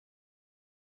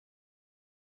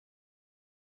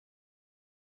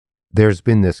There's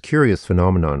been this curious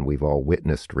phenomenon we've all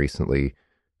witnessed recently,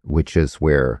 which is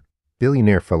where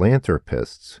billionaire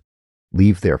philanthropists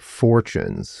leave their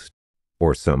fortunes,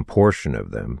 or some portion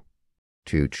of them,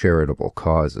 to charitable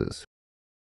causes.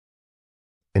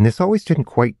 And this always didn't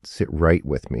quite sit right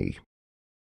with me.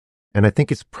 And I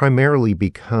think it's primarily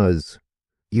because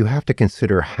you have to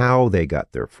consider how they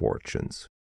got their fortunes,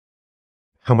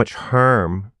 how much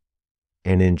harm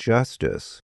and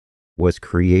injustice was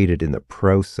created in the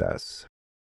process.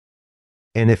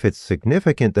 And if it's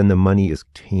significant, then the money is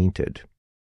tainted.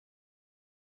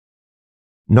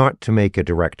 Not to make a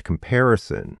direct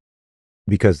comparison,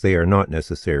 because they are not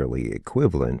necessarily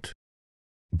equivalent,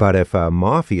 but if a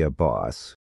mafia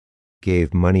boss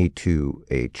gave money to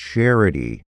a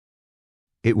charity,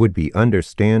 it would be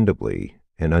understandably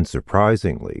and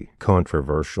unsurprisingly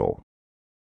controversial.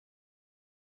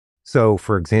 So,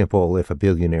 for example, if a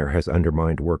billionaire has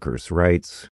undermined workers'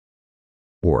 rights,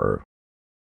 or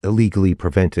illegally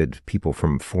prevented people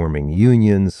from forming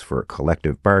unions for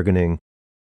collective bargaining,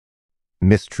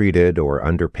 mistreated or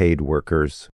underpaid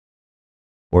workers,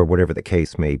 or whatever the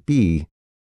case may be,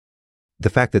 the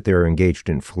fact that they're engaged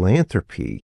in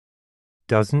philanthropy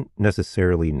doesn't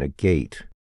necessarily negate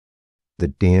the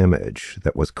damage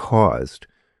that was caused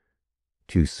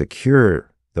to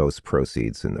secure those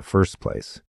proceeds in the first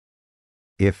place,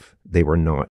 if they were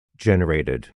not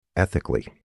generated ethically.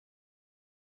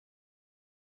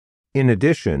 In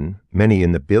addition, many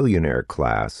in the billionaire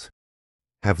class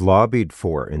have lobbied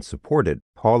for and supported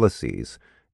policies,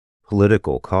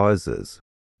 political causes,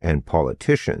 and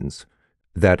politicians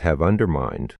that have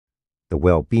undermined the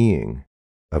well-being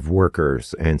of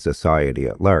workers and society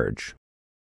at large,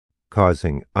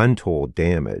 causing untold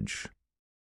damage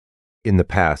in the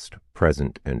past,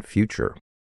 present, and future.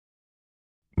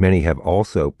 Many have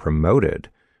also promoted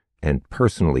and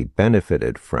personally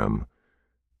benefited from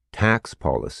tax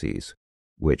policies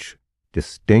which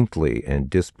distinctly and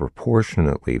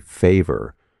disproportionately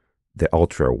favor the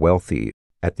ultra-wealthy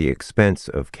at the expense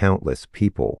of countless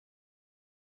people.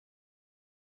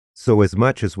 So as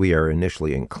much as we are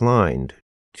initially inclined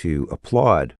to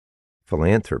applaud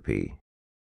philanthropy,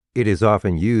 it is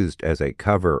often used as a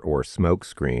cover or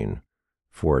smokescreen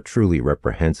for truly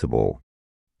reprehensible,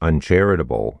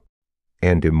 uncharitable,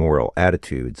 and immoral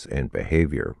attitudes and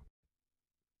behavior.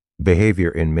 Behavior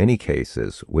in many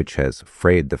cases which has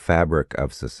frayed the fabric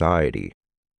of society,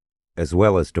 as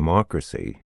well as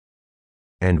democracy,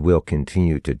 and will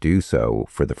continue to do so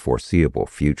for the foreseeable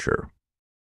future.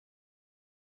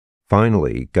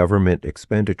 Finally, government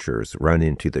expenditures run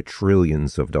into the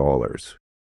trillions of dollars,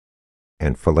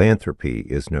 and philanthropy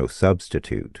is no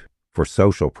substitute for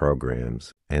social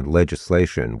programs and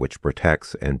legislation which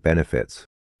protects and benefits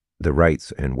the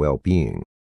rights and well-being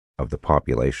of the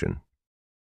population.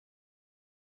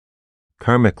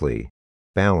 Karmically,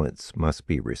 balance must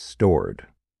be restored.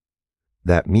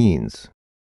 That means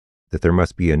that there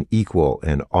must be an equal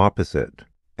and opposite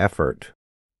effort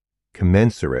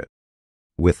commensurate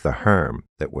with the harm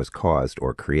that was caused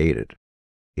or created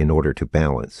in order to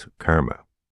balance karma.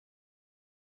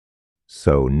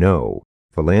 So no,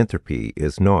 philanthropy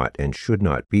is not and should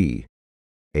not be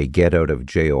a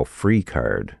get-out-of-jail-free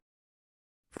card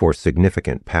for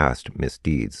significant past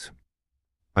misdeeds,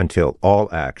 until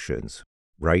all actions,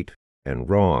 right and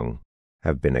wrong,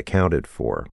 have been accounted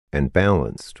for and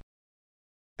balanced,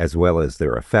 as well as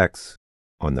their effects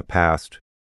on the past,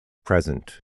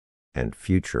 present, and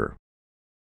future.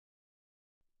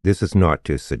 This is not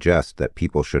to suggest that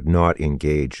people should not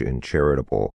engage in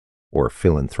charitable or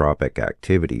philanthropic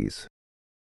activities,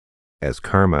 as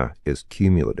karma is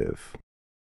cumulative.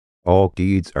 All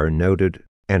deeds are noted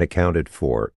and accounted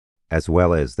for, as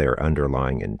well as their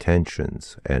underlying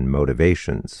intentions and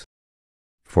motivations,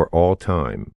 for all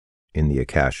time in the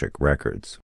Akashic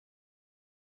records.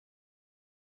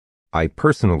 I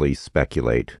personally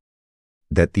speculate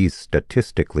that these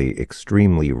statistically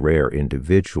extremely rare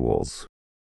individuals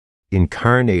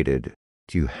incarnated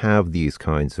to have these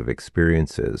kinds of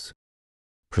experiences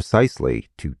precisely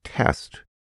to test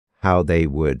how they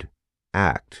would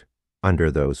act under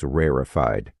those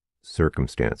rarefied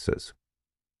circumstances.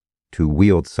 To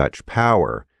wield such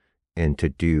power and to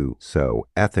do so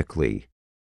ethically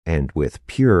and with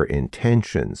pure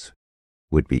intentions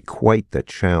would be quite the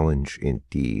challenge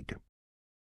indeed.